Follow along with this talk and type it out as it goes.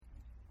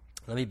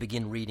Let me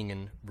begin reading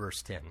in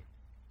verse 10.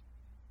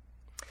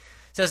 It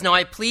says, "Now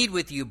I plead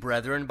with you,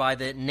 brethren, by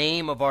the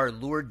name of our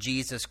Lord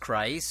Jesus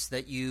Christ,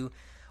 that you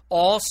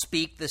all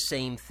speak the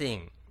same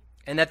thing,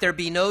 and that there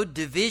be no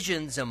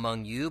divisions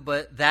among you,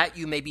 but that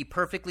you may be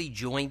perfectly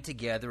joined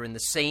together in the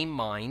same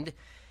mind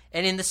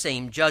and in the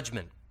same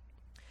judgment.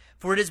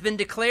 For it has been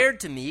declared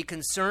to me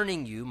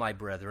concerning you, my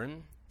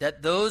brethren,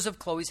 that those of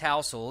Chloe's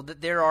household, that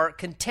there are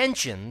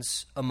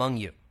contentions among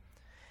you.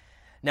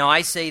 Now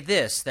I say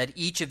this, that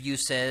each of you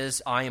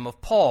says, I am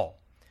of Paul,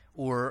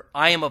 or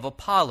I am of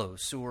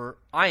Apollos, or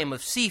I am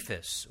of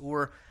Cephas,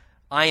 or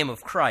I am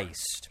of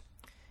Christ.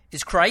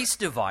 Is Christ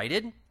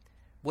divided?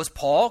 Was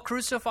Paul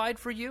crucified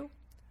for you?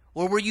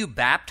 Or were you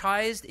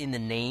baptized in the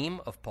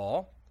name of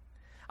Paul?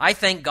 I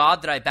thank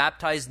God that I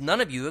baptized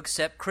none of you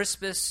except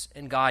Crispus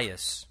and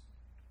Gaius,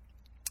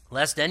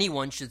 lest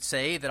anyone should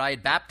say that I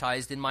had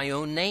baptized in my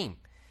own name.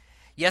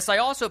 Yes, I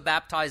also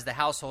baptized the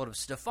household of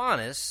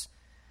Stephanas.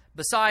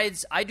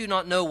 Besides, I do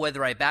not know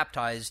whether I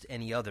baptized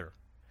any other.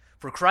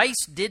 For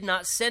Christ did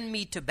not send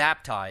me to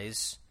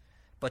baptize,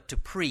 but to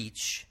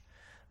preach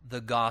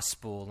the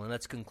gospel." And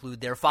let's conclude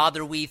there.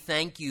 Father, we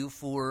thank you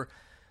for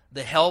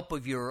the help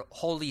of your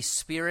Holy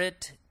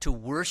Spirit to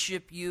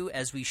worship you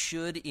as we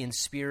should in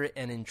spirit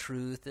and in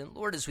truth. And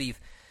Lord, as we've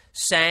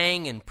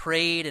sang and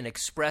prayed and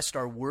expressed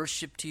our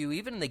worship to you,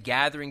 even in the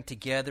gathering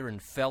together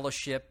and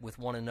fellowship with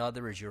one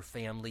another as your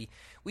family,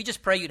 we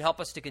just pray you'd help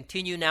us to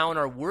continue now in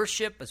our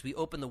worship as we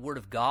open the Word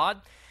of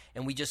God,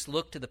 and we just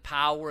look to the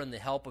power and the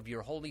help of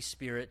your Holy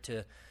Spirit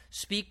to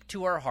speak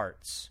to our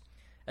hearts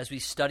as we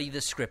study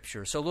the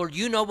Scripture. So Lord,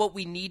 you know what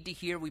we need to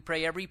hear. We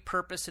pray every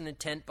purpose and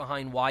intent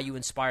behind why you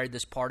inspired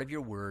this part of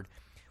your Word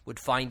would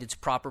find its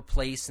proper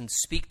place and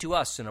speak to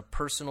us in a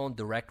personal and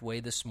direct way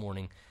this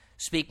morning.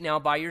 Speak now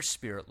by your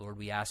Spirit, Lord,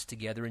 we ask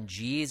together in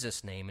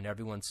Jesus' name. And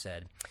everyone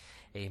said,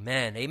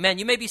 amen. Amen.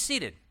 You may be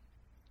seated.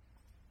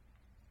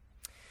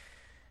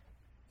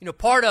 You know,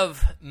 part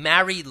of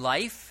married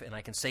life, and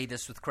I can say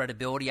this with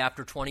credibility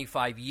after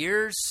 25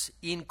 years,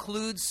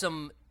 includes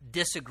some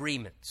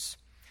disagreements.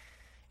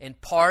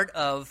 And part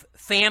of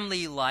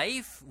family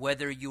life,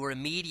 whether your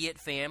immediate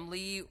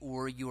family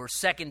or your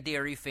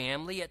secondary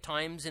family, at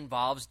times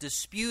involves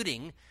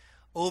disputing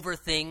over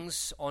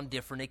things on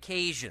different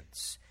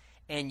occasions.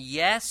 And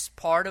yes,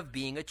 part of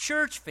being a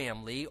church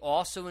family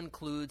also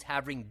includes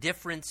having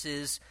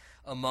differences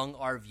among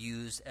our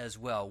views as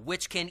well,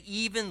 which can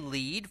even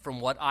lead, from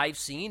what I've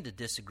seen, to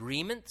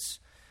disagreements,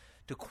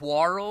 to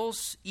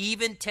quarrels,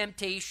 even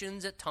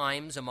temptations at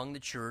times among the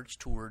church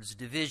towards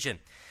division.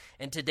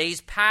 And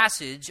today's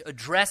passage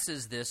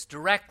addresses this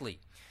directly,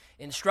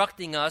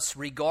 instructing us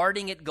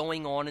regarding it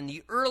going on in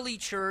the early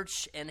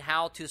church and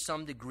how to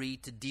some degree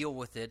to deal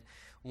with it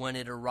when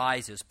it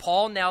arises.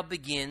 Paul now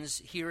begins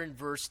here in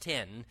verse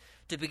 10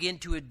 to begin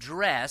to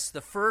address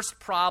the first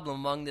problem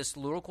among this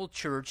local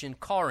church in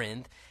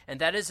Corinth, and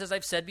that is, as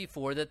I've said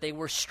before, that they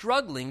were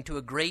struggling to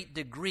a great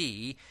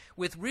degree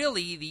with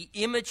really the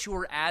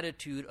immature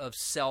attitude of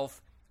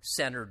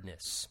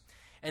self-centeredness.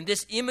 And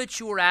this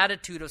immature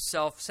attitude of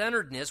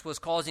self-centeredness was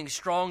causing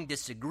strong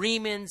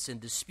disagreements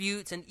and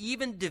disputes and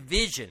even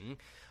division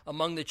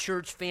among the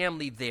church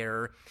family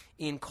there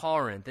in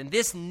Corinth. And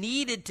this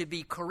needed to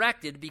be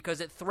corrected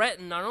because it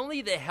threatened not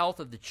only the health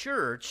of the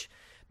church,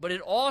 but it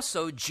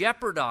also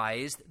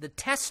jeopardized the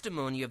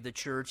testimony of the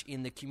church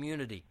in the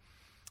community.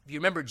 If you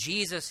remember,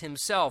 Jesus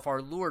himself,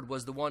 our Lord,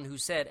 was the one who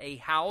said, "A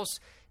house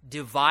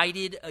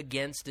divided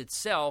against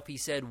itself," he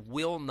said,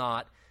 "will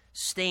not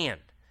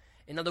stand."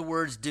 In other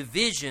words,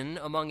 division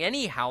among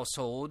any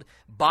household,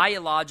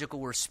 biological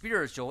or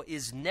spiritual,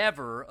 is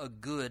never a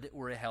good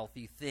or a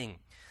healthy thing.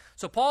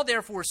 So Paul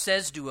therefore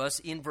says to us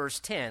in verse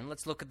 10,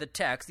 let's look at the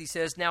text. He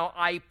says, "Now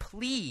I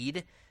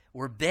plead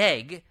or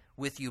beg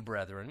with you,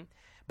 brethren,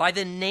 by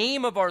the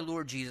name of our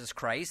Lord Jesus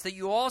Christ, that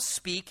you all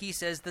speak," he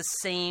says, "the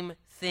same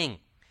thing,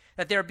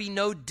 that there be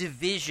no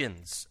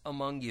divisions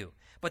among you,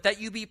 but that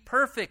you be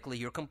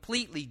perfectly or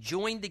completely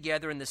joined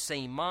together in the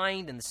same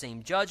mind and the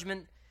same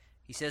judgment."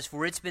 He says,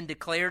 "For it's been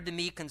declared to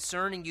me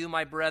concerning you,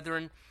 my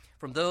brethren,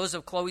 from those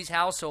of Chloe's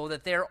household,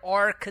 that there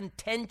are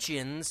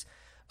contentions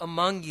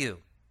among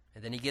you."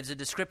 And then he gives a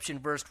description,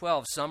 verse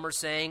 12. Some are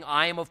saying,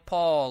 "I am of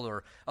Paul,"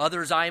 or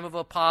others, "I am of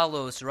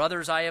Apollos," or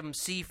others, "I am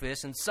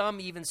Cephas," and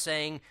some even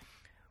saying,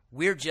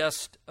 "We're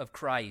just of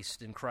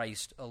Christ and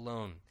Christ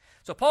alone."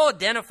 So Paul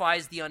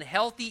identifies the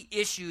unhealthy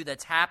issue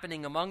that's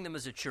happening among them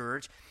as a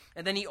church,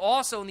 and then he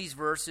also in these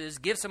verses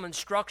gives some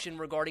instruction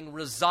regarding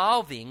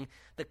resolving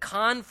the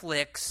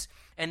conflicts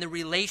and the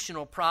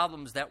relational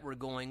problems that were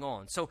going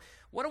on. So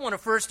what I want to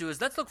first do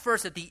is let's look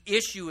first at the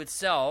issue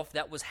itself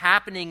that was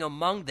happening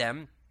among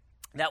them,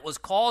 that was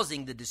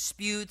causing the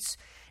disputes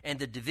and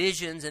the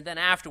divisions, and then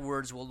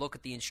afterwards we'll look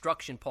at the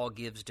instruction Paul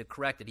gives to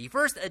correct it. He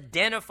first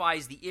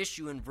identifies the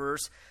issue in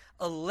verse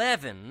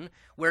 11,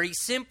 where he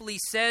simply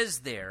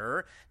says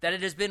there that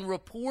it has been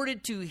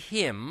reported to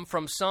him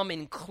from some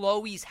in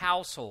Chloe's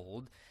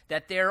household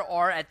that there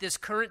are, at this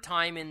current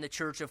time in the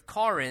church of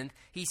Corinth,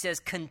 he says,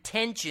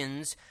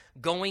 contentions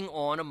going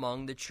on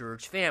among the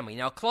church family.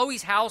 Now,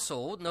 Chloe's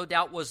household, no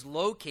doubt, was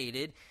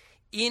located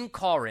in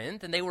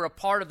Corinth, and they were a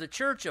part of the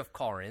church of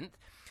Corinth.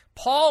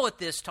 Paul, at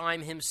this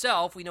time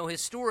himself, we know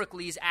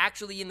historically, is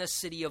actually in the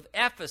city of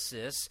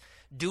Ephesus,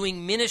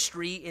 doing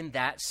ministry in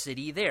that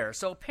city there.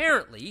 So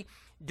apparently,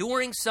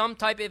 during some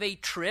type of a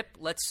trip,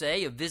 let's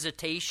say a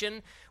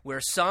visitation, where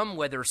some,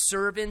 whether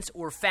servants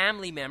or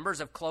family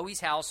members of Chloe's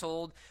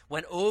household,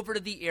 went over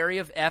to the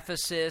area of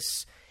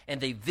Ephesus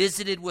and they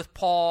visited with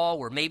Paul,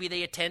 or maybe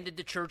they attended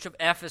the church of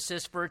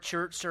Ephesus for a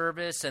church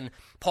service and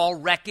Paul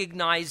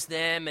recognized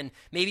them, and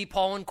maybe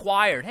Paul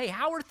inquired, hey,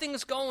 how are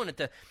things going at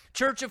the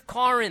church of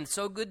Corinth?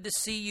 So good to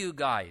see you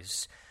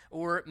guys.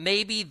 Or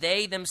maybe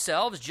they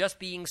themselves, just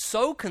being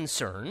so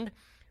concerned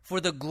for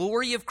the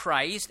glory of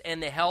Christ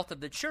and the health of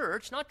the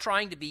church, not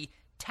trying to be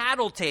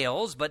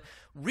tattletales, but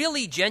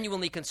really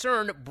genuinely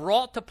concerned,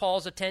 brought to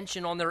Paul's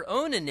attention on their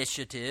own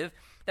initiative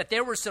that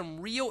there were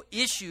some real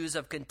issues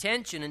of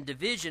contention and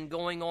division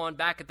going on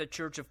back at the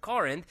church of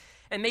Corinth,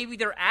 and maybe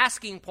they're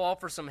asking Paul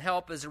for some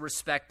help as a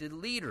respected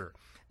leader.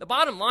 The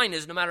bottom line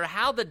is, no matter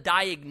how the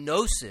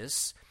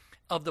diagnosis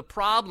of the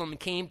problem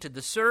came to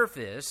the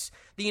surface,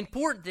 the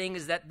important thing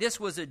is that this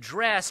was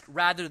addressed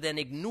rather than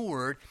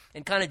ignored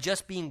and kind of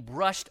just being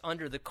brushed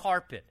under the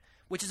carpet,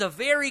 which is a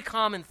very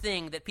common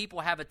thing that people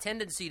have a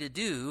tendency to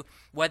do,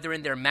 whether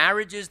in their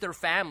marriages, their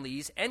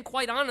families, and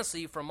quite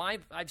honestly, from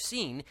I've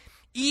seen,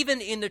 even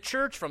in the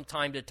church from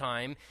time to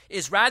time,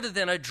 is rather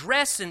than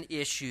address an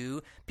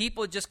issue,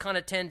 people just kind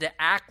of tend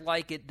to act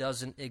like it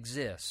doesn't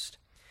exist.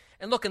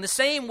 And look, in the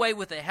same way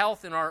with the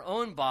health in our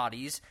own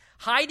bodies,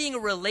 hiding a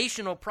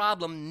relational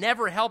problem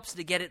never helps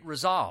to get it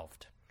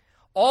resolved.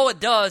 All it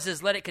does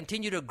is let it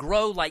continue to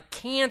grow like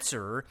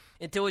cancer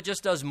until it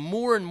just does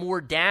more and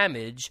more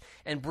damage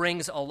and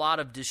brings a lot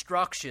of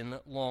destruction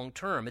long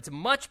term. It's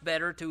much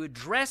better to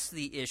address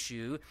the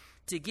issue,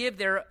 to give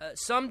there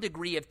some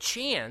degree of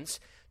chance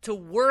to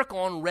work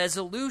on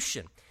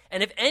resolution.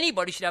 And if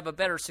anybody should have a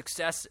better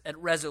success at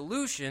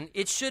resolution,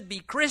 it should be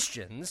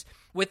Christians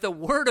with the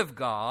Word of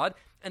God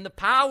and the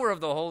power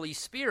of the Holy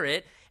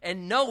Spirit,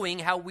 and knowing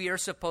how we are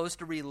supposed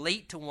to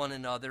relate to one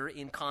another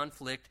in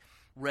conflict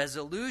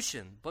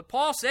resolution. But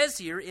Paul says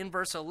here in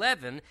verse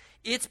 11,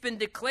 it's been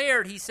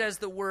declared, he says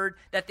the word,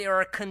 that there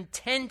are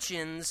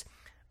contentions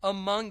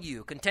among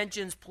you.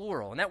 Contentions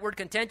plural. And that word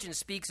contention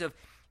speaks of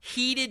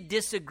heated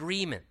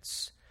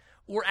disagreements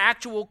or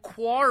actual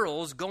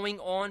quarrels going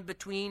on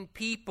between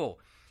people.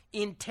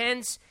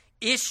 Intense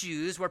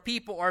issues where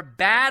people are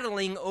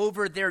battling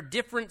over their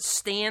different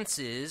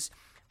stances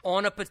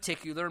on a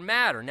particular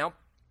matter. Now,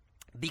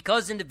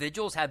 because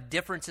individuals have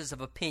differences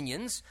of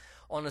opinions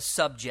on a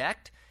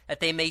subject that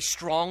they may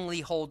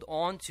strongly hold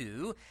on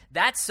to,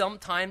 that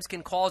sometimes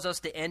can cause us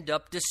to end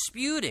up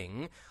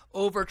disputing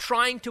over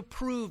trying to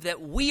prove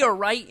that we are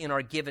right in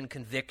our given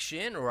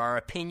conviction or our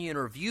opinion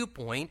or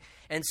viewpoint,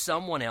 and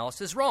someone else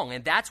is wrong.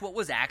 And that's what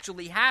was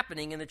actually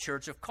happening in the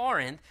church of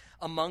Corinth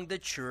among the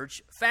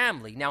church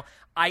family. Now,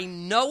 I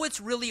know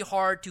it's really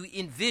hard to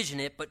envision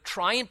it, but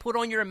try and put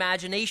on your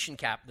imagination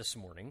cap this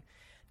morning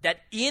that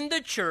in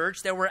the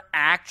church there were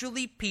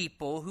actually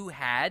people who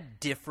had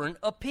different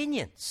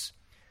opinions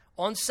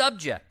on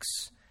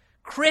subjects.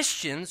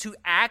 Christians who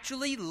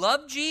actually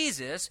loved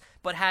Jesus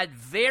but had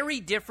very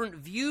different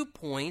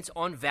viewpoints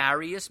on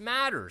various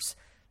matters,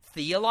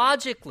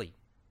 theologically,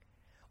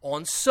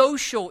 on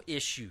social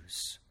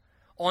issues,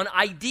 on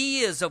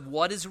ideas of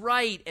what is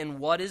right and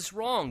what is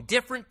wrong,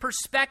 different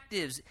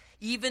perspectives,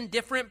 even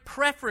different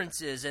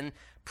preferences and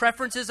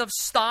preferences of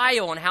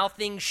style on how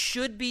things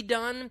should be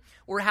done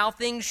or how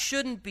things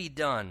shouldn't be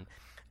done.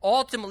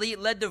 Ultimately, it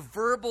led to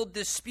verbal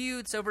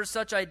disputes over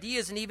such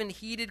ideas and even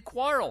heated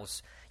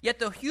quarrels. Yet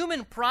the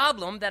human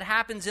problem that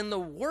happens in the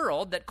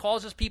world that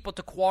causes people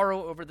to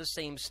quarrel over the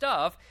same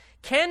stuff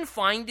can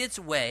find its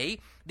way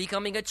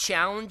becoming a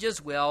challenge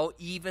as well,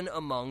 even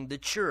among the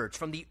church.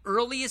 From the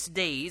earliest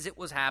days, it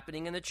was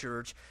happening in the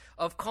church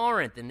of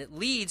Corinth, and it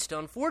leads to,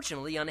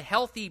 unfortunately,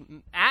 unhealthy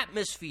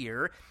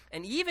atmosphere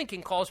and even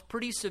can cause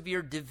pretty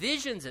severe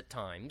divisions at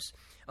times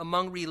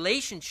among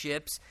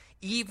relationships,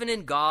 even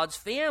in God's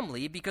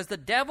family, because the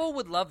devil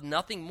would love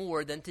nothing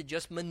more than to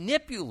just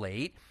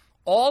manipulate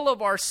all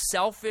of our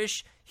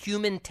selfish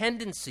human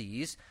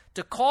tendencies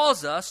to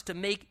cause us to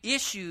make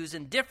issues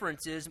and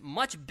differences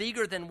much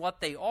bigger than what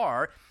they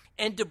are,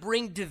 and to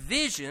bring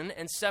division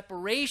and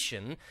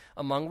separation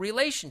among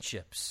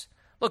relationships.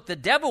 Look, the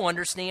devil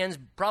understands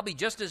probably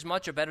just as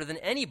much or better than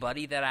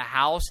anybody that a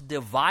house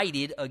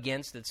divided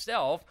against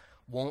itself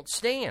won't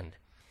stand.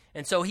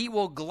 And so he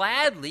will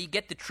gladly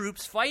get the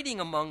troops fighting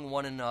among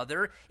one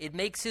another. It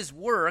makes his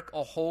work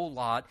a whole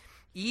lot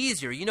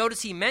easier. You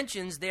notice he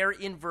mentions there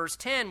in verse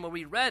 10, where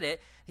we read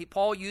it,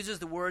 Paul uses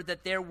the word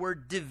that there were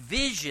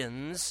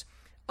divisions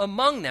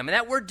among them. And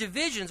that word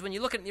divisions, when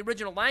you look at the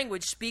original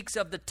language, speaks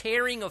of the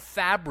tearing of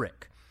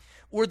fabric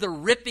or the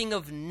ripping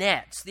of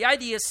nets. The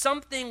idea is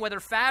something, whether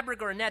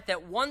fabric or a net,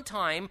 that one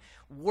time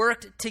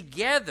worked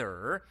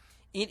together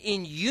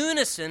in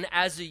unison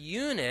as a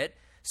unit,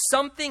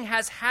 something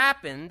has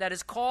happened that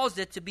has caused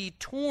it to be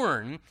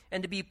torn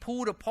and to be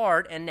pulled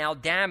apart and now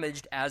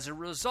damaged as a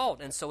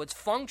result. And so its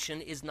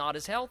function is not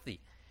as healthy.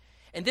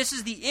 And this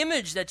is the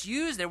image that's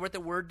used there with the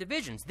word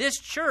divisions. This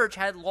church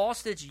had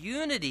lost its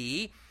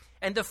unity,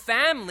 and the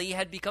family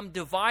had become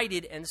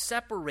divided and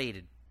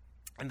separated.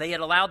 And they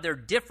had allowed their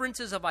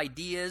differences of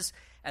ideas,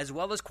 as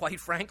well as, quite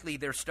frankly,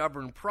 their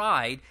stubborn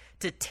pride,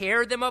 to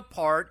tear them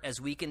apart,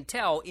 as we can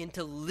tell,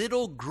 into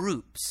little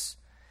groups.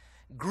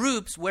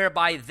 Groups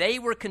whereby they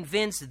were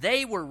convinced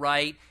they were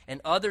right,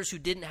 and others who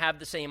didn't have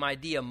the same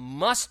idea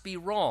must be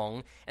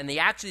wrong, and they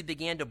actually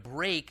began to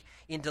break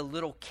into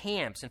little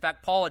camps. In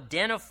fact, Paul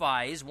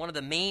identifies one of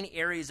the main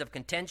areas of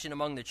contention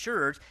among the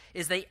church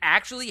is they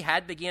actually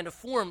had began to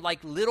form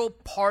like little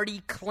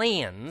party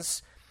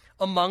clans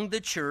among the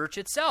church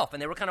itself.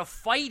 And they were kind of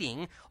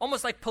fighting,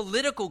 almost like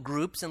political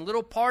groups and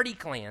little party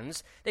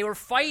clans. They were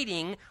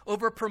fighting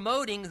over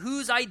promoting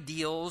whose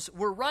ideals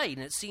were right.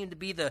 And it seemed to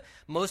be the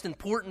most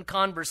important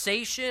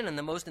conversation and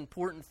the most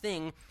important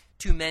thing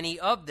to many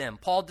of them.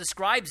 Paul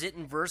describes it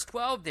in verse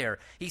 12 there.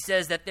 He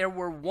says that there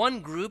were one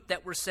group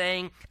that were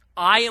saying,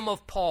 I am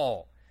of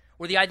Paul,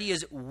 where the idea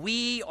is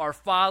we are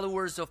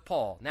followers of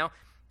Paul. Now,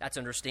 that's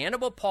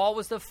understandable. Paul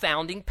was the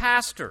founding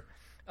pastor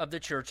of the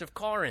church of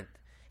Corinth.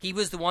 He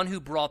was the one who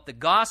brought the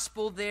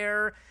gospel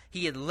there.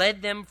 He had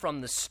led them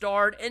from the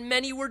start, and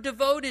many were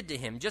devoted to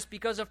him just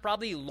because of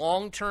probably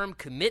long-term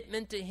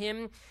commitment to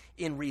him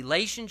in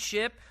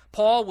relationship.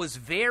 Paul was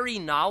very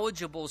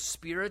knowledgeable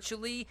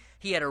spiritually.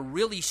 He had a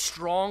really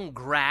strong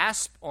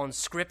grasp on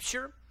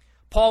Scripture.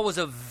 Paul was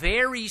a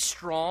very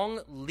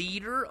strong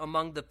leader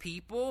among the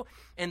people,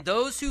 and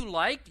those who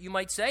liked, you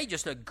might say,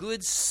 just a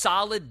good,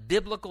 solid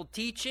biblical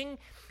teaching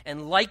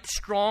and liked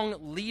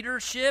strong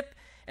leadership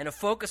and a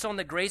focus on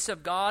the grace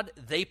of God,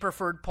 they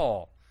preferred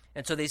Paul.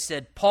 And so they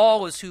said,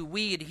 Paul is who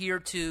we adhere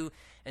to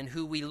and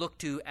who we look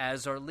to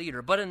as our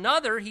leader. But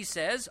another, he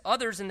says,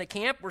 others in the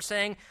camp were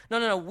saying,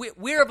 no,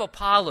 we're of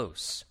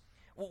Apollos.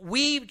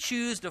 We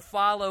choose to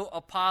follow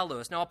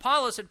Apollos. Now,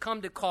 Apollos had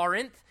come to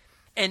Corinth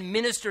and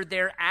ministered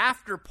there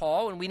after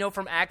Paul, and we know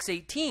from Acts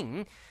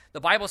 18,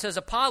 the Bible says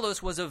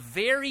Apollos was a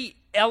very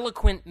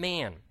eloquent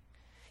man.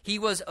 He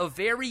was a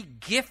very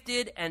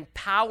gifted and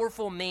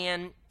powerful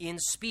man in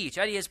speech.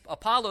 That is,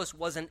 Apollos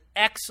was an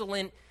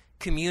excellent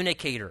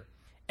communicator.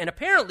 And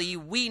apparently,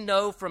 we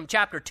know from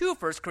chapter 2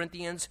 of 1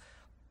 Corinthians,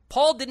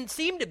 Paul didn't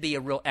seem to be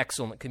a real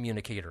excellent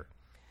communicator.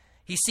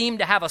 He seemed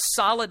to have a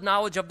solid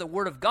knowledge of the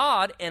Word of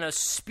God and a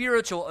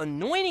spiritual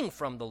anointing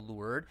from the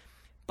Lord,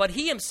 but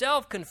he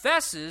himself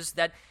confesses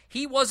that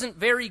he wasn't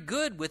very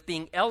good with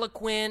being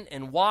eloquent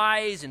and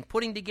wise and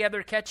putting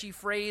together catchy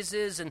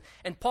phrases,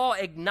 and Paul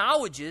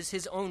acknowledges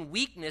his own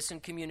weakness in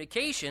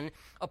communication.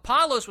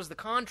 Apollos was the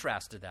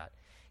contrast to that.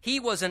 He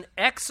was an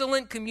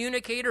excellent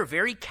communicator,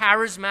 very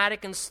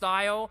charismatic in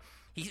style.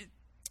 He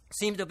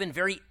seemed to have been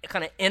very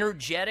kind of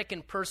energetic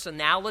in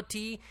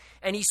personality,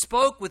 and he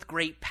spoke with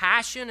great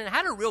passion and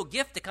had a real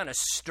gift to kind of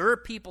stir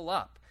people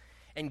up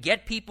and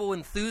get people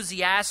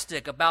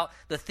enthusiastic about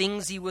the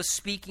things he was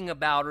speaking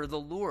about or the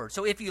Lord.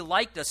 So if you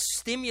liked a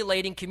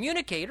stimulating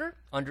communicator,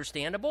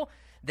 understandable,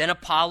 then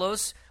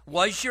Apollos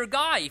was your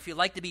guy. If you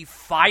like to be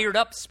fired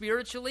up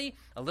spiritually,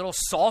 a little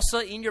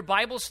salsa in your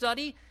Bible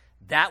study,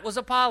 that was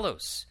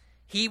Apollos.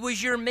 He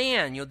was your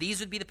man. These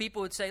would be the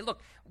people who would say, look,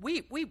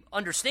 we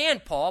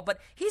understand Paul, but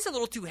he's a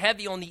little too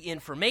heavy on the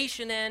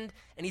information end,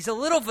 and he's a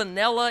little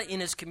vanilla in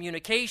his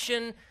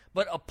communication.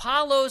 But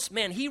Apollos,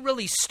 man, he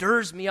really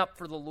stirs me up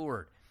for the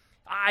Lord.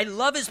 I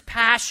love his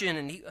passion,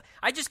 and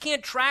I just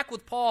can't track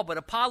with Paul, but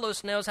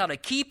Apollos knows how to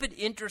keep it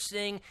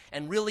interesting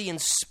and really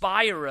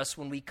inspire us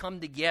when we come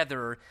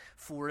together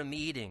for a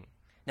meeting.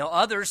 Now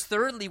others,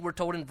 thirdly, we're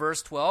told in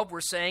verse 12,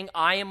 we're saying,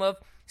 I am of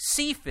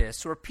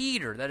Cephas, or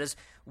Peter. That is,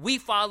 we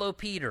follow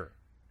Peter.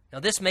 Now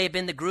this may have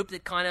been the group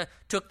that kind of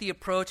took the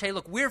approach, hey,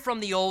 look, we're from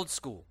the old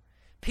school.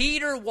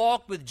 Peter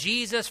walked with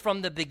Jesus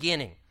from the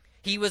beginning.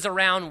 He was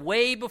around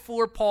way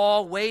before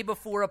Paul, way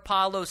before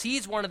Apollos.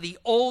 He's one of the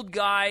old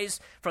guys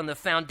from the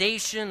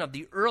foundation of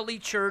the early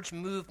church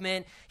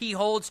movement. He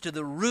holds to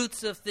the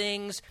roots of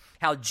things,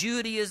 how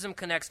Judaism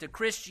connects to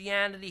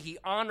Christianity. He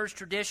honors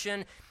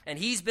tradition, and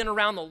he's been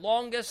around the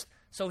longest,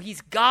 so he's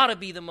got to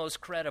be the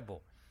most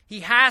credible. He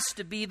has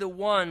to be the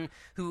one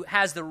who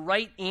has the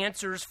right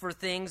answers for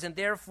things, and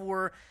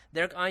therefore,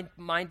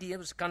 my idea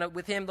was kind of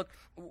with him, look,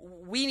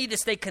 we need to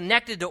stay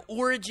connected to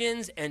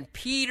origins, and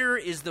Peter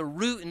is the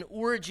root and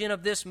origin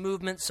of this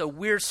movement, so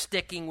we're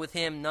sticking with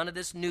him. None of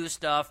this new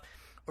stuff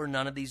or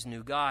none of these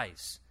new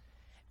guys.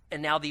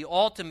 And now the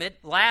ultimate,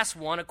 last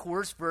one, of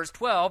course, verse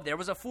 12, there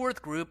was a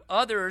fourth group.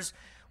 Others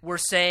were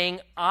saying,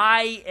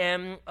 I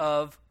am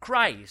of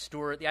Christ,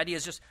 or the idea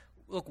is just,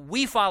 look,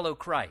 we follow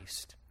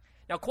Christ.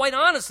 Now, quite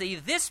honestly,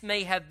 this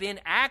may have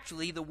been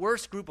actually the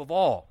worst group of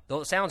all,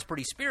 though it sounds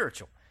pretty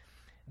spiritual.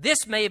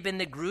 This may have been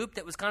the group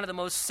that was kind of the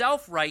most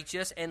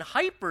self-righteous and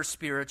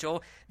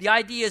hyper-spiritual. The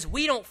idea is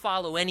we don't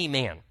follow any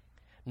man,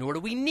 nor do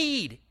we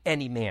need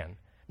any man,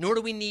 nor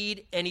do we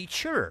need any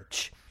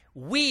church.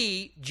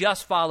 We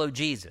just follow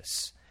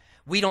Jesus.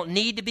 We don't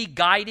need to be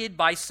guided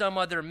by some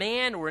other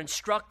man or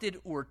instructed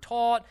or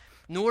taught,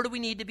 nor do we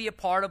need to be a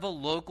part of a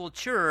local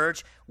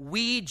church.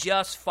 We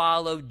just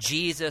follow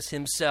Jesus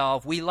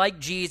himself. We like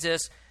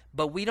Jesus,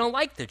 but we don't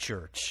like the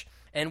church.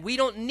 And we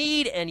don't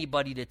need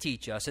anybody to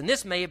teach us. And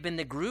this may have been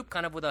the group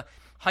kind of with a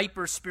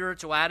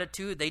hyper-spiritual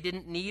attitude. They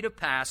didn't need a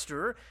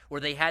pastor, or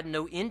they had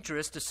no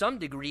interest to some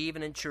degree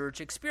even in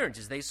church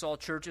experiences. They saw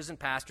churches and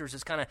pastors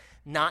as kind of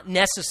not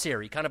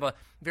necessary, kind of a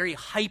very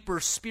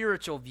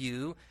hyper-spiritual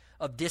view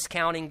of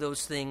discounting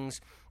those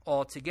things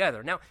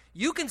altogether. Now,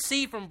 you can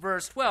see from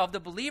verse 12, the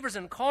believers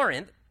in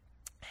Corinth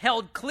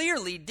held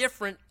clearly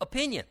different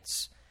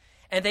opinions.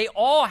 And they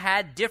all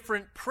had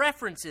different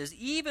preferences,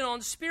 even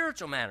on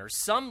spiritual matters.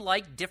 Some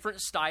liked different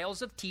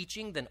styles of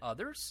teaching than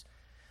others.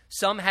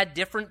 Some had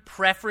different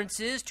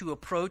preferences to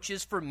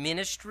approaches for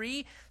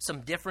ministry,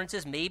 some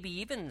differences, maybe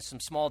even some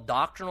small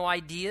doctrinal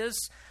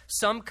ideas.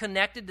 Some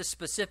connected to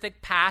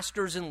specific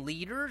pastors and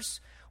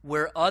leaders,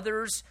 where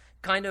others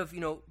kind of,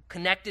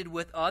 connected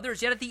with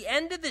others. Yet at the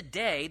end of the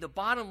day, the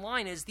bottom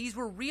line is these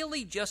were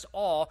really just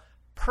all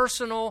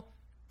personal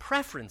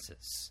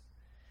preferences.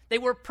 They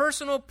were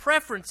personal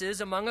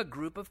preferences among a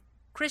group of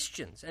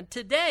Christians. And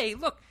today,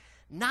 look,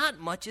 not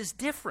much is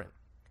different.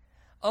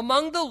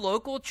 Among the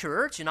local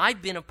church, and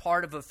I've been a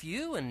part of a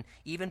few and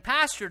even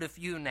pastored a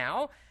few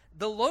now,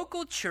 the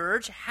local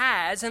church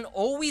has and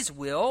always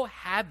will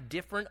have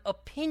different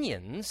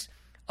opinions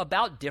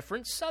about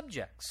different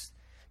subjects.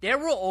 There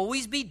will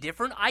always be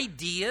different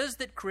ideas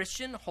that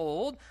Christians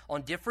hold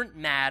on different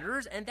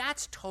matters, and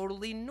that's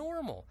totally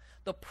normal.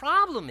 The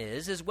problem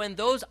is when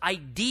those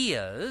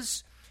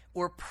ideas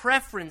or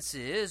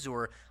preferences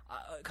or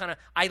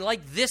I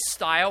like this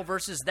style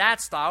versus that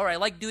style, or I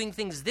like doing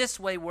things this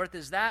way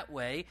versus that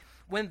way,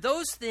 when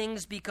those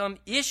things become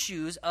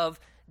issues of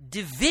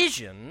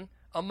division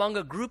among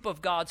a group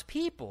of God's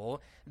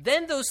people,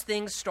 then those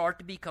things start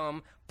to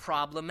become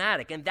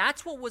problematic. And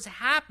that's what was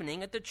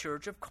happening at the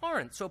church of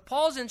Corinth. So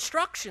Paul's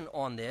instruction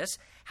on this,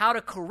 how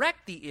to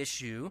correct the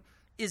issue,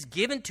 is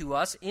given to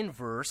us in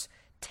verse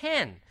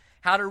 10.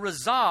 How to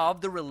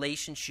resolve the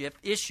relationship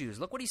issues.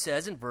 Look what he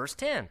says in verse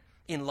 10.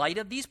 In light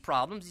of these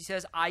problems, he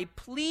says, I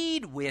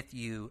plead with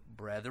you,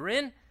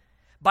 brethren,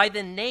 by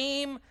the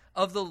name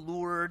of the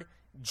Lord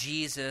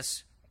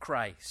Jesus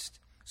Christ.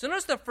 So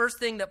notice the first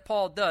thing that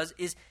Paul does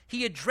is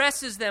he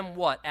addresses them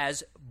what?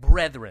 As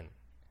brethren.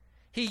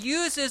 He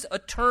uses a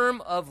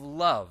term of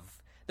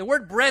love. The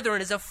word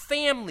brethren is a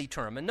family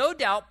term, and no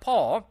doubt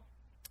Paul,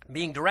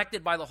 being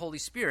directed by the Holy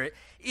Spirit,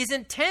 is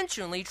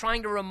intentionally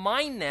trying to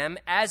remind them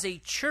as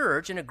a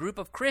church and a group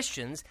of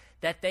Christians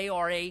that they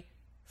are a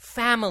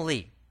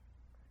family,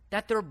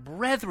 that they're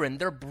brethren,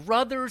 they're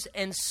brothers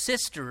and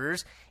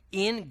sisters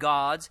in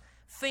God's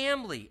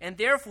family, and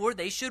therefore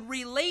they should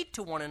relate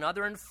to one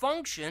another and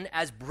function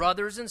as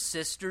brothers and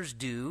sisters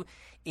do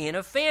in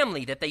a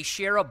family, that they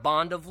share a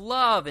bond of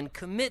love and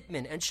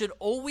commitment and should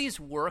always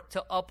work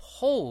to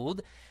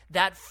uphold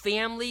that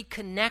family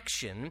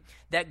connection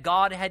that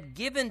God had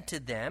given to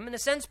them. In a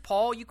sense,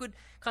 Paul, you could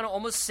kind of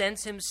almost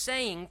sense him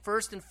saying,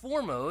 first and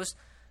foremost,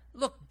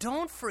 look,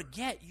 don't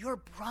forget your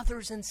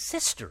brothers and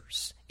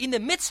sisters in the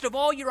midst of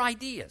all your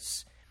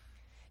ideas.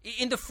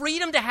 In the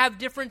freedom to have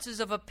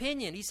differences of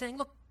opinion, he's saying,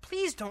 look,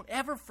 please don't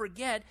ever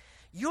forget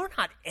you're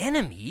not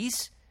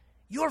enemies,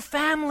 you're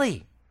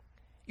family.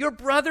 You're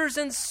brothers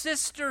and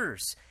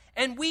sisters.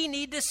 And we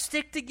need to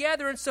stick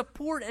together and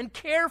support and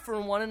care for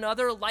one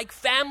another like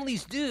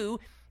families do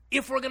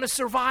if we're going to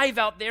survive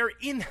out there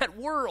in that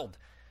world.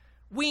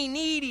 We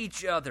need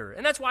each other.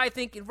 And that's why I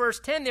think in verse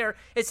 10 there,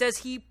 it says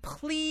he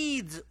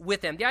pleads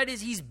with them. The idea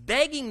is he's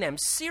begging them,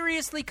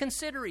 seriously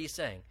consider, he's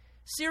saying.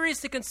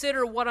 Seriously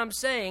consider what I'm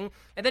saying.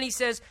 And then he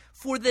says,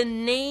 for the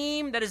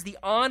name, that is the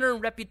honor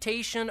and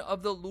reputation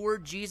of the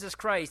Lord Jesus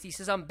Christ. He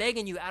says, I'm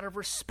begging you out of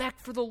respect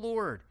for the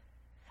Lord.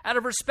 Out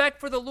of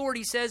respect for the Lord,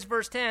 he says,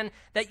 verse 10,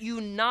 that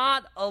you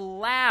not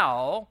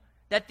allow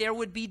that there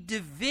would be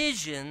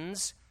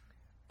divisions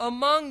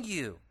among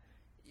you.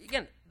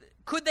 Again,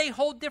 could they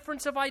hold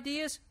difference of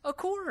ideas? Of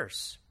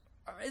course.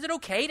 Is it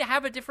okay to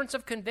have a difference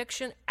of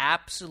conviction?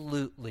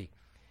 Absolutely.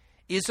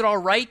 Is it all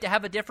right to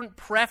have a different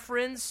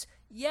preference?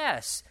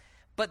 Yes.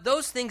 But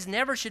those things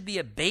never should be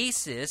a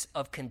basis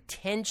of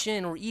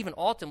contention or even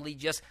ultimately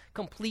just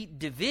complete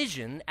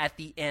division at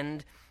the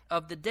end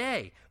of the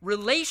day.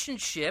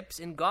 Relationships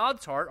in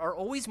God's heart are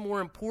always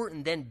more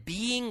important than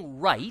being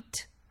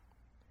right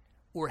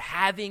or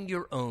having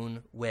your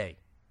own way.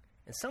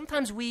 And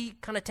sometimes we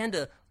kind of tend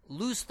to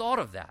lose thought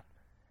of that.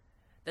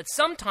 That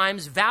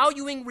sometimes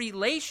valuing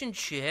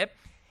relationship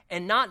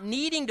and not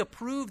needing to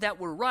prove that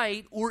we're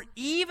right or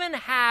even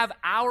have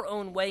our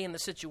own way in the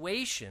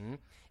situation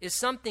is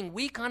something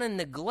we kind of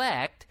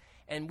neglect,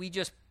 and we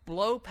just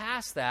blow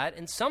past that,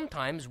 and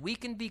sometimes we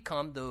can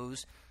become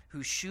those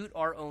who shoot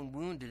our own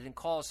wounded and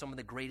cause some of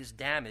the greatest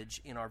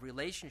damage in our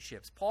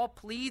relationships. Paul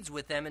pleads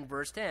with them in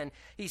verse 10.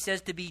 He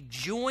says to be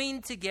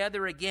joined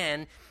together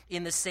again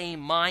in the same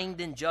mind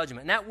and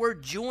judgment. And that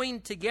word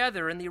joined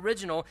together in the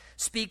original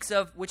speaks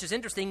of, which is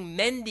interesting,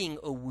 mending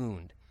a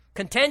wound.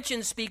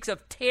 Contention speaks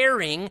of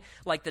tearing,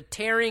 like the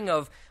tearing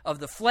of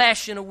the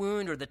flesh in a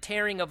wound or the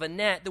tearing of a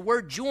net. The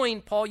word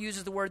joined, Paul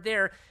uses the word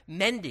there,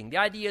 mending. The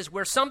idea is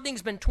where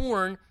something's been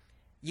torn,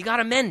 you got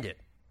to mend it.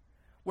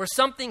 Where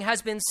something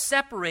has been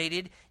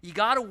separated, you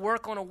got to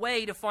work on a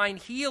way to find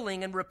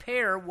healing and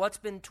repair what's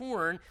been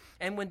torn.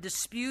 And when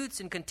disputes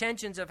and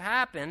contentions have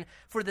happened,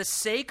 for the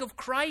sake of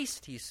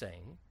Christ, he's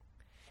saying,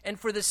 and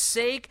for the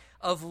sake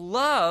of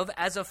love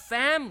as a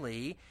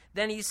family,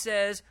 then he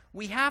says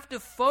we have to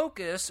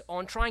focus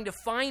on trying to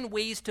find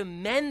ways to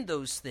mend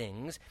those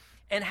things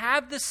and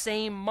have the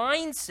same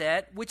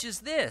mindset, which is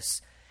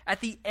this.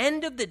 At the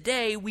end of the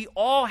day, we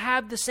all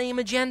have the same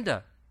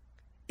agenda.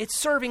 It's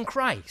serving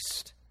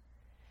Christ.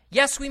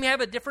 Yes, we may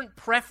have a different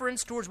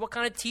preference towards what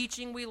kind of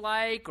teaching we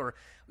like or,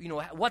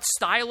 what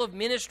style of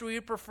ministry we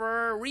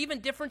prefer, or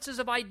even differences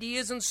of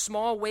ideas in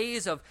small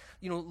ways of,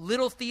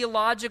 little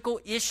theological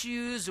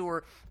issues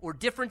or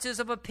differences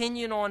of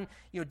opinion on,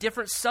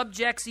 different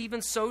subjects,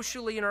 even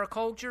socially in our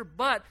culture.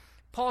 But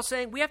Paul's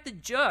saying we have to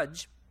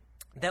judge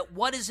that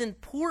what is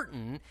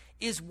important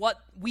is what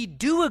we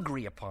do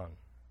agree upon.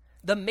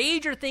 The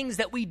major things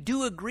that we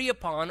do agree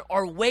upon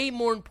are way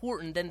more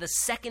important than the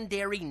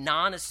secondary,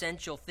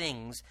 non-essential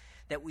things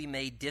that we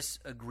may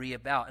disagree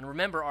about. And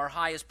remember, our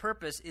highest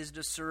purpose is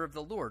to serve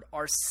the Lord.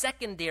 Our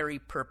secondary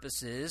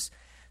purposes,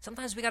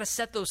 sometimes we got to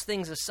set those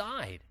things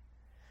aside.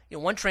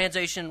 One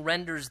translation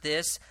renders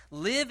this,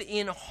 live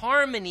in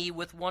harmony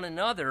with one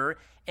another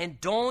and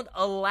don't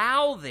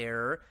allow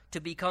there to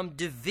become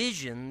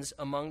divisions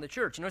among the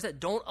church. Notice that,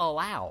 don't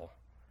allow.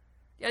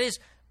 That is,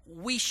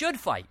 we should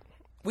fight.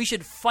 We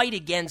should fight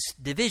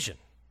against division.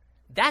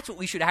 That's what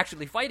we should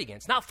actually fight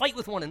against. Not fight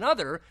with one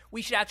another.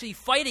 We should actually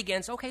fight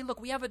against, okay,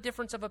 look, we have a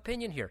difference of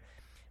opinion here.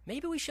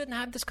 Maybe we shouldn't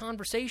have this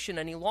conversation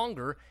any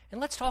longer, and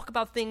let's talk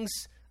about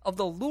things of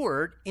the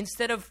Lord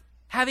instead of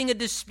having a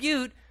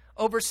dispute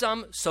over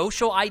some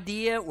social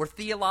idea or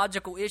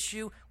theological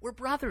issue. We're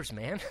brothers,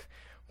 man.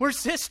 We're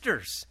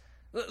sisters.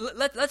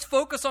 Let's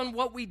focus on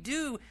what we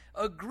do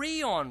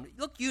agree on.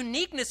 Look,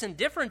 uniqueness and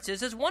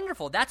differences is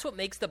wonderful. That's what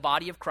makes the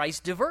body of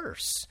Christ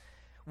diverse.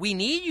 We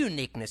need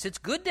uniqueness. It's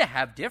good to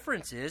have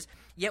differences,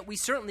 yet we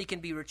certainly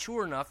can be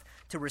mature enough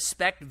to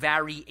respect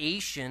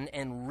variation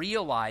and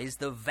realize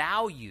the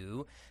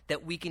value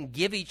that we can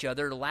give each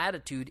other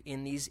latitude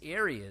in these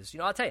areas.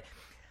 I'll tell you,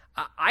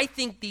 I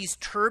think these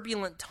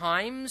turbulent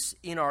times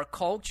in our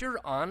culture,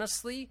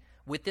 honestly,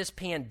 with this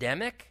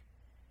pandemic,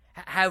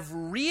 have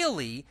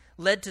really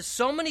led to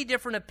so many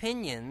different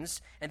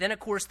opinions, and then, of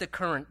course, the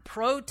current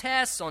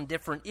protests on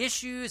different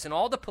issues and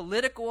all the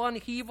political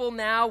upheaval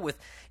now with,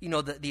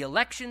 the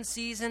election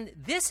season.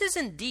 This is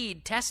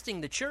indeed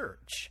testing the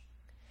church.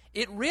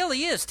 It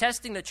really is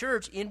testing the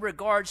church in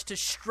regards to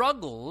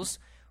struggles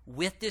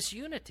with this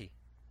unity.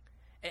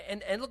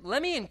 And look,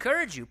 let me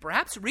encourage you.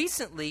 Perhaps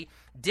recently,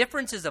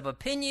 differences of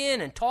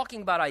opinion and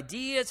talking about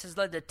ideas has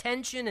led to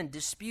tension and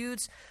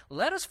disputes.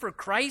 Let us, for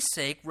Christ's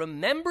sake,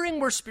 remembering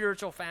we're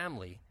spiritual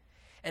family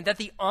and that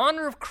the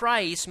honor of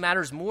Christ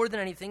matters more than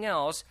anything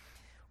else,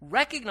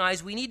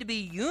 recognize we need to be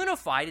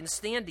unified and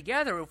stand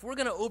together if we're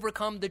going to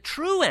overcome the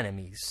true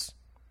enemies,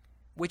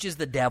 which is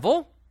the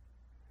devil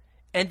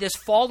and this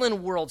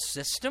fallen world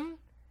system,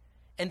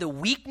 and the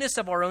weakness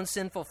of our own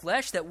sinful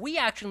flesh, that we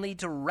actually need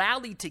to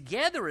rally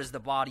together as the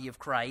body of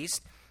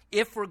Christ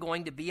if we're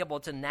going to be able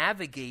to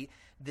navigate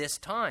this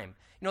time.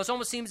 It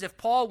almost seems as if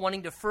Paul,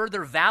 wanting to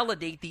further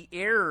validate the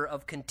error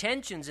of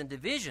contentions and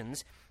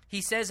divisions,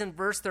 he says in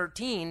verse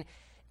 13,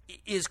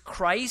 is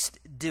Christ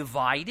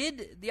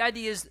divided? The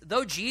idea is,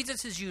 though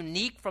Jesus is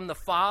unique from the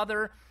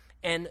Father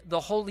and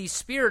the Holy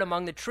Spirit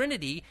among the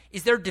Trinity,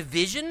 is there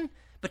division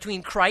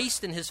between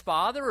Christ and his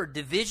Father, or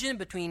division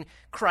between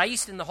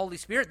Christ and the Holy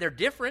Spirit? They're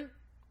different,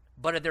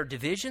 but are there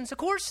divisions? Of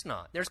course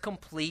not. There's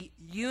complete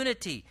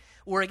unity.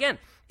 Or again,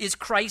 is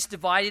Christ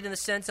divided in the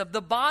sense of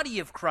the body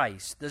of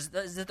Christ? Is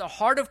it the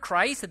heart of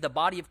Christ, that the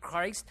body of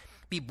Christ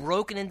be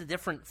broken into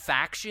different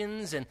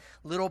factions and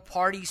little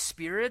party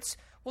spirits?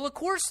 Well, of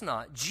course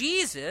not.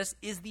 Jesus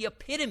is the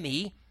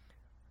epitome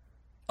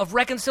of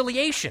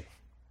reconciliation.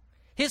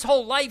 His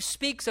whole life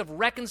speaks of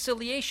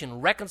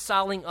reconciliation,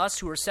 reconciling us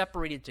who are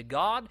separated to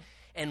God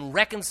and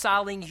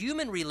reconciling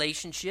human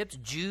relationships,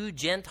 Jew,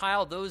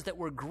 Gentile, those that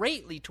were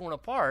greatly torn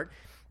apart,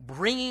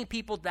 bringing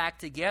people back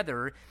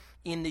together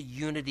in the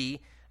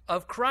unity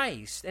of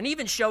Christ. And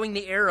even showing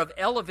the error of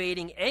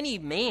elevating any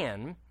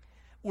man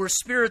or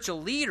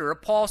spiritual leader,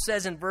 Paul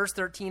says in verse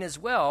 13 as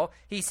well,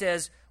 he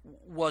says,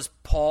 was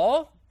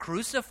Paul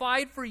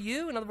crucified for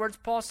you? In other words,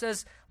 Paul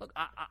says, look,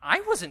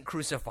 I wasn't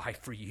crucified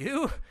for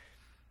you.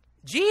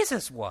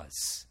 Jesus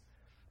was.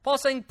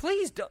 Paul's saying,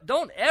 please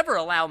don't ever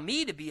allow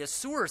me to be a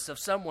source of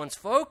someone's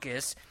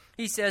focus.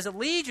 He says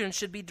allegiance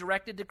should be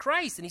directed to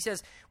Christ. And he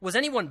says, was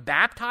anyone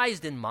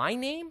baptized in my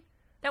name?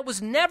 That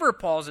was never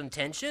Paul's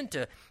intention,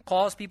 to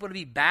cause people to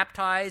be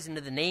baptized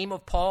into the name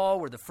of Paul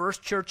or the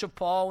first church of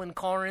Paul in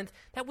Corinth.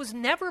 That was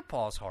never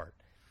Paul's heart.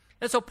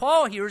 And so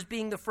Paul here is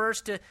being the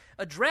first to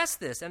address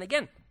this. And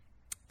again,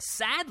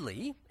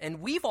 sadly, and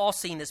we've all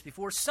seen this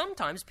before,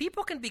 sometimes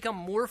people can become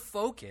more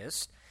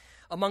focused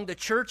among the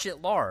church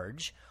at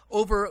large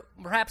over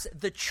perhaps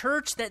the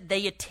church that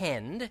they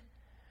attend,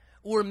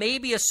 or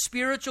maybe a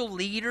spiritual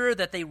leader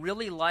that they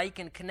really like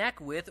and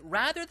connect with,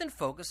 rather than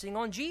focusing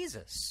on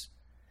Jesus.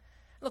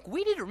 Look,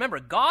 we need to remember,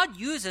 God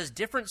uses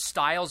different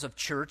styles of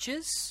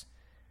churches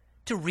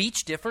to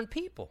reach different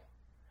people.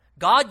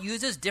 God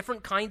uses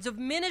different kinds of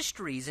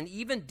ministries and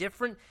even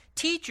different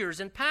teachers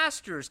and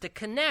pastors to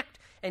connect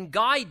and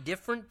guide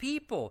different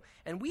people.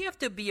 And we have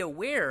to be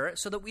aware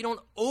so that we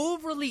don't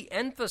overly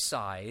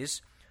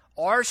emphasize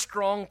our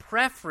strong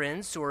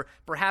preference or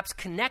perhaps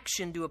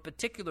connection to a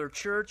particular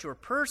church or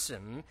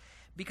person,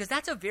 because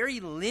that's a very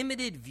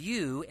limited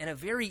view and a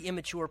very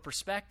immature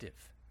perspective.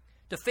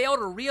 To fail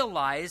to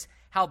realize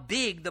how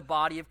big the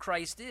body of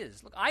Christ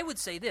is. Look, I would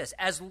say this: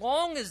 as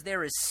long as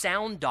there is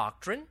sound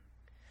doctrine,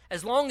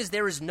 as long as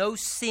there is no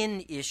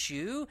sin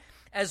issue,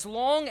 as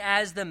long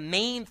as the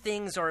main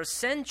things are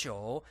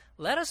essential,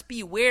 let us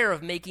beware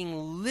of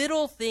making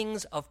little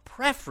things of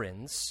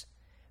preference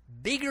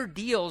bigger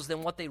deals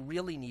than what they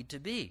really need to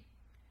be.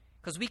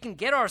 Because we can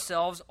get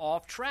ourselves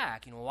off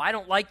track. I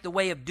don't like the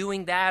way of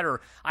doing that,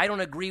 or I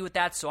don't agree with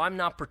that, so I'm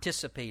not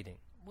participating.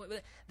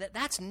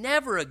 That's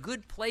never a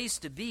good place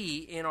to be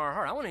in our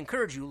heart. I want to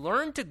encourage you,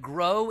 learn to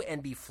grow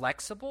and be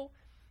flexible,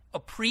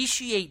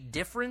 appreciate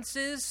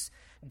differences.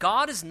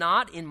 God is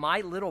not in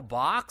my little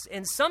box,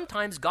 and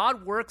sometimes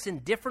God works in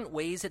different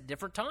ways at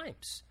different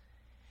times.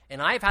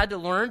 And I've had to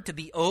learn to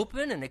be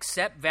open and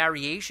accept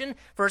variation.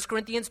 1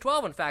 Corinthians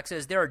 12, in fact,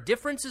 says there are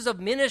differences of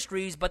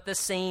ministries, but the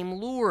same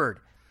Lord.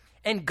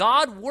 And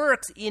God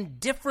works in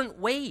different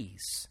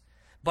ways,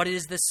 but it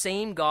is the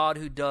same God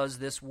who does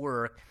this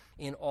work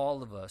in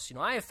all of us.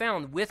 I have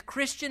found with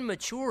Christian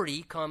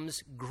maturity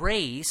comes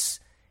grace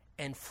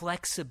and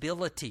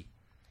flexibility,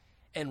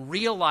 and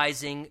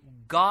realizing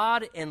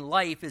God and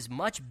life is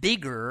much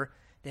bigger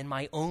than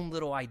my own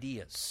little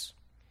ideas.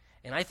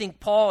 And I think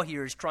Paul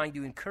here is trying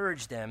to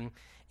encourage them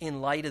in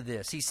light of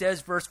this. He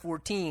says, verse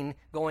 14,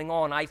 going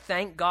on, I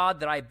thank God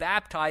that I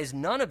baptized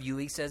none of you,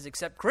 he says,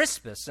 except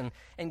Crispus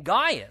and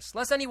Gaius,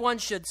 lest anyone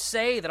should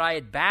say that I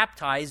had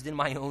baptized in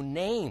my own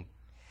name.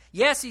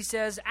 Yes, he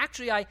says,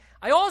 actually, I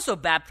also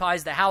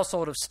baptized the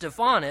household of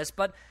Stephanas,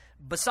 but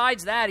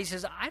besides that, he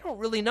says, I don't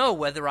really know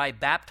whether I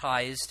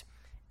baptized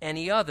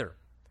any other.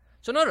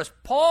 So notice,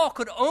 Paul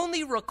could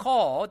only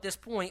recall at this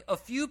point a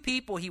few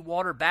people he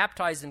water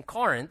baptized in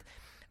Corinth.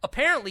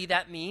 Apparently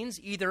that means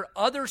either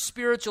other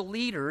spiritual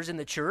leaders in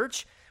the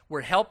church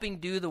were helping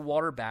do the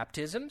water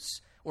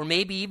baptisms, or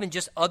maybe even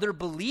just other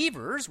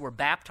believers were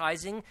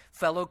baptizing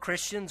fellow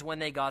Christians when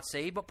they got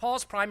saved. But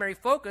Paul's primary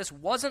focus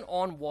wasn't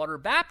on water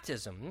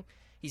baptism.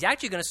 He's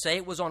actually going to say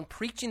it was on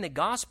preaching the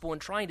gospel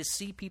and trying to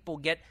see people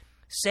get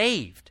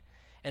saved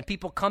and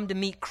people come to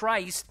meet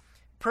Christ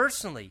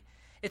personally.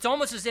 It's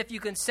almost as if you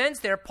can sense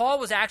there, Paul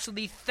was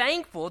actually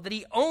thankful that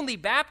he only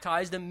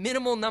baptized a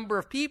minimal number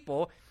of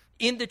people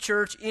in the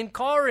church in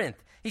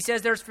Corinth. He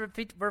says, there's verse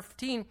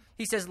 15,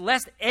 he says,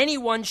 lest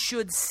anyone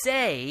should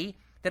say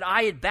that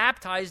I had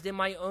baptized in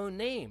my own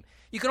name.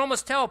 You can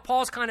almost tell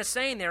Paul's kind of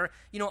saying there,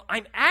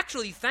 I'm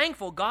actually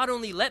thankful God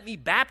only let me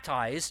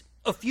baptize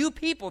a few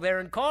people there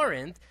in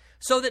Corinth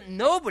so that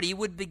nobody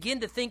would begin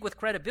to think with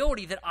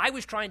credibility that I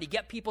was trying to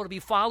get people to be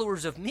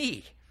followers of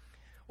me,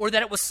 or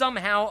that it was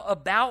somehow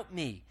about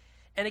me.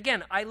 And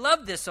again, I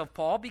love this of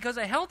Paul, because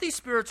a healthy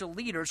spiritual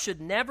leader should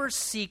never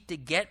seek to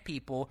get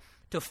people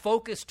to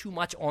focus too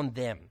much on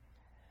them,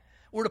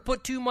 or to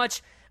put too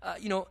much,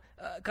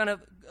 kind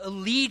of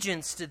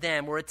allegiance to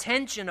them or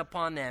attention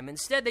upon them.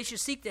 Instead, they should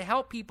seek to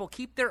help people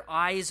keep their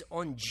eyes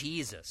on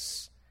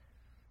Jesus.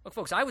 Look,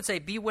 folks, I would say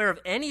beware of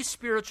any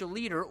spiritual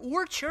leader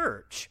or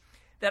church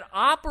that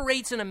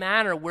operates in a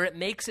manner where it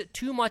makes it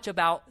too much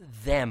about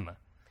them,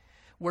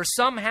 where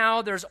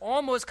somehow there's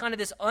almost kind of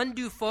this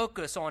undue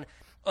focus on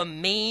a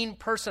main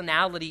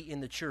personality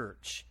in the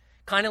church,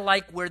 kind of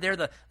like where they're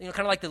the, kind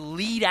of like the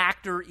lead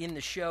actor in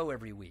the show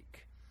every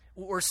week,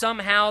 or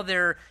somehow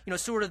they're,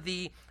 sort of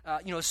the,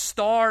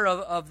 star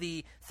of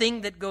the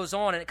thing that goes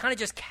on, and it kind of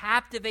just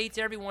captivates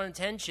everyone's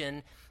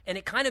attention, and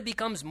it kind of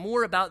becomes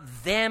more about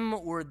them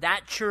or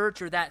that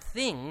church or that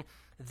thing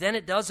than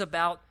it does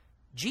about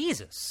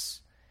Jesus.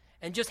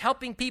 And just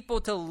helping people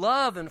to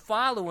love and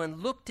follow and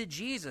look to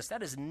Jesus.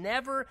 That is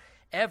never,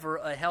 ever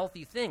a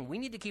healthy thing. We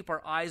need to keep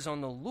our eyes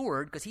on the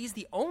Lord, because he's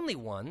the only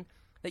one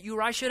that you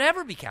or I should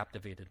ever be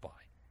captivated by.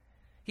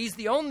 He's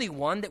the only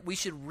one that we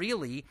should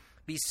really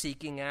be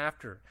seeking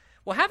after.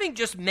 Well, having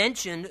just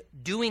mentioned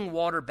doing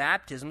water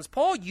baptisms,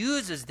 Paul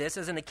uses this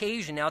as an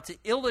occasion now to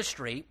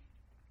illustrate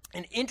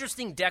an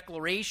interesting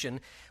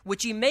declaration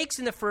which he makes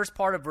in the first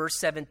part of verse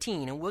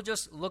 17, and we'll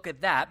just look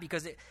at that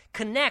because it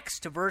connects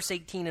to verse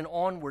 18 and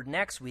onward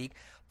next week.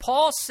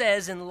 Paul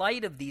says in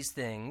light of these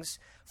things,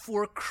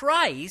 "For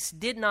Christ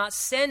did not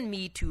send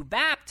me to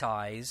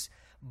baptize,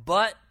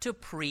 but to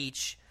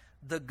preach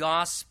the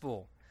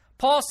gospel."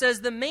 Paul says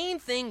the main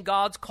thing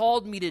God's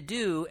called me to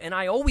do, and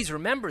I always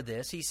remember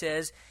this, he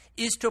says,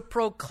 is to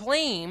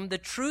proclaim the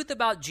truth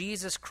about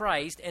Jesus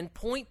Christ and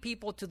point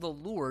people to the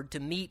Lord to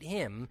meet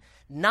him,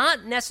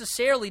 not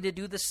necessarily to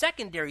do the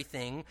secondary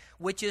thing,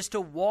 which is to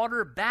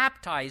water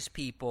baptize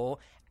people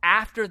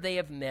after they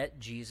have met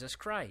Jesus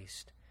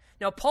Christ.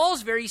 Now,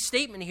 Paul's very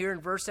statement here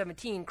in verse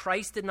 17,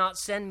 "Christ did not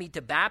send me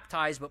to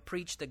baptize but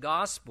preach the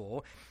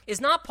gospel,"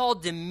 is not Paul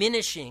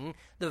diminishing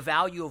the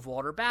value of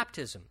water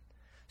baptism.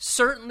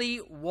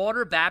 Certainly,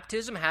 water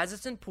baptism has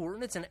its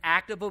importance. It's an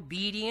act of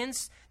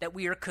obedience that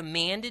we are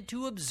commanded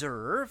to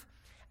observe.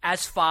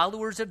 As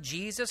followers of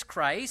Jesus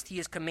Christ, he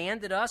has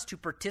commanded us to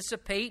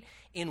participate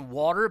in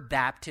water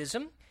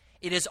baptism.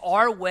 It is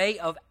our way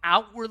of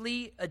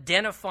outwardly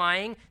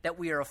identifying that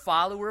we are a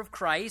follower of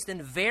Christ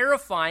and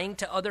verifying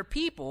to other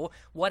people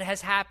what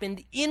has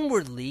happened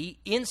inwardly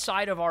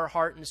inside of our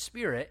heart and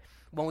spirit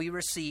when we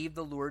receive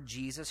the Lord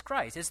Jesus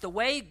Christ. It's the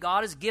way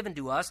God has given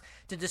to us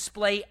to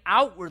display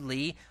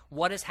outwardly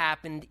what has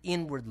happened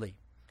inwardly.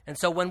 And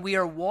so when we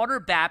are water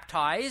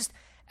baptized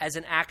as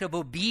an act of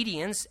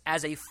obedience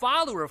as a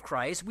follower of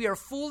Christ, we are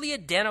fully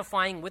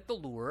identifying with the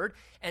Lord,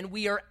 and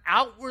we are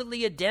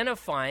outwardly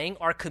identifying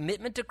our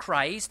commitment to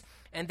Christ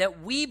and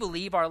that we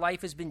believe our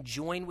life has been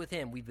joined with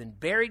him. We've been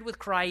buried with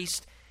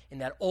Christ in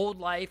that old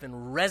life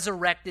and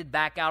resurrected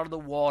back out of the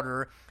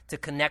water to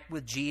connect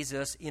with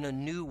Jesus in a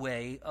new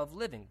way of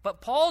living. But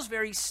Paul's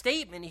very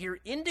statement here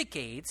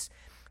indicates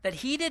that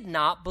he did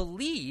not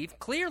believe,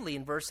 clearly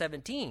in verse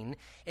 17,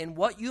 in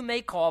what you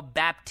may call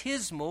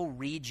baptismal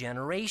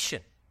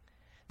regeneration.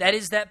 That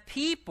is, that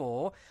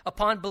people,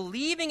 upon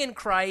believing in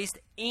Christ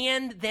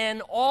and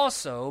then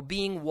also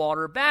being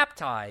water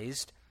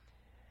baptized,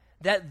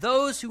 that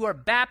those who are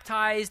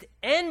baptized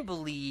and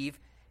believe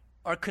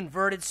are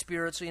converted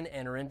spiritually and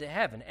enter into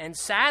heaven. And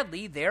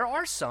sadly, there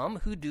are some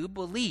who do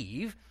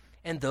believe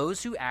and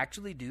those who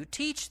actually do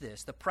teach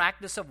this. The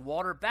practice of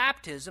water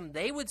baptism,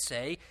 they would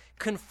say,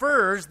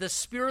 confers the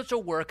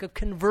spiritual work of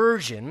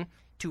conversion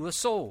to a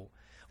soul,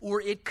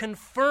 or it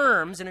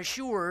confirms and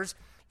assures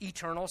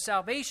eternal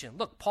salvation.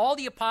 Look, Paul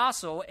the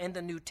Apostle and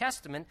the New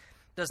Testament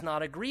does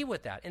not agree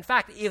with that. In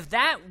fact, if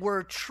that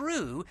were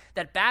true,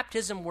 that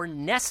baptism were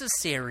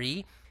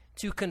necessary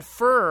to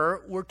confer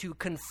or to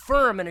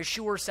confirm and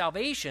assure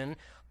salvation,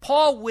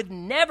 Paul would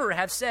never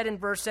have said in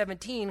verse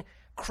 17,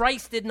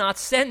 "Christ did not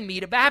send me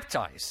to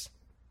baptize,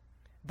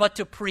 but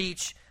to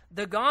preach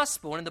the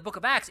gospel." And in the book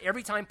of Acts,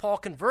 every time Paul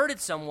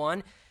converted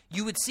someone,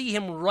 you would see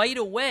him right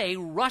away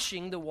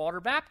rushing to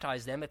water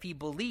baptize them if he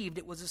believed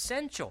it was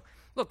essential.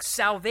 Look,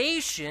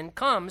 salvation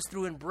comes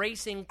through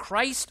embracing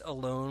Christ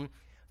alone,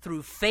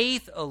 through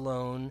faith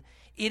alone.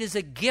 It is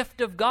a gift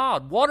of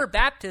God. Water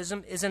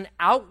baptism is an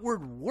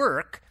outward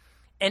work,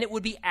 and it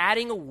would be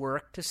adding a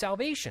work to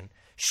salvation.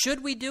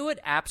 Should we do it?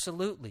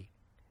 Absolutely.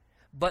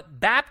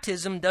 But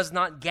baptism does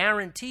not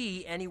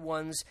guarantee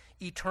anyone's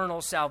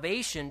eternal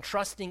salvation.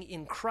 Trusting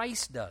in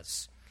Christ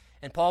does.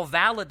 And Paul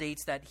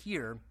validates that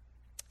here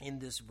in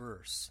this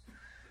verse.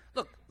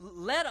 Look,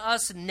 let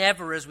us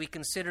never, as we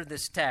consider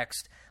this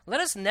text, let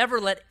us never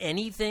let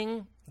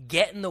anything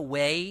get in the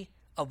way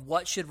of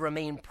what should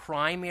remain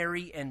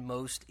primary and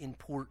most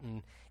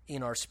important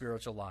in our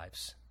spiritual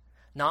lives.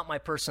 Not my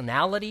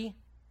personality,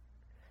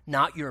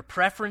 not your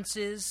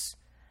preferences,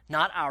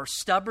 not our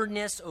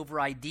stubbornness over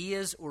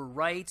ideas or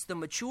rights. The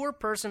mature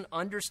person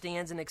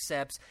understands and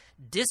accepts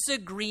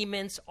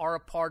disagreements are a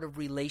part of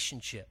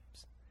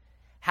relationships.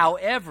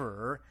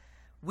 However,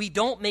 we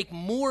don't make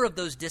more of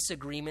those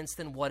disagreements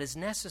than what is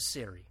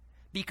necessary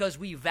because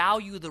we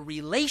value the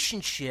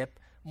relationship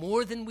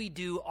more than we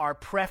do our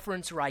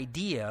preference or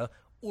idea,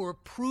 or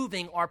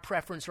proving our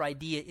preference or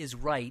idea is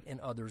right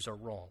and others are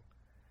wrong.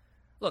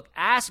 Look,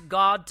 ask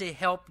God to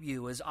help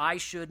you, as I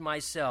should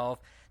myself,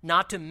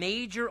 not to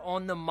major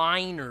on the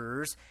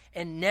minors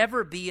and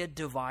never be a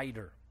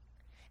divider,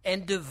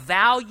 and to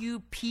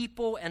value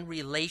people and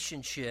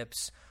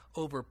relationships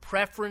over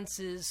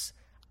preferences,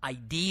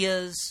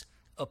 ideas,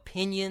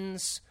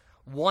 opinions,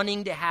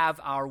 wanting to have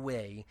our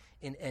way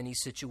in any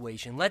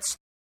situation. Let's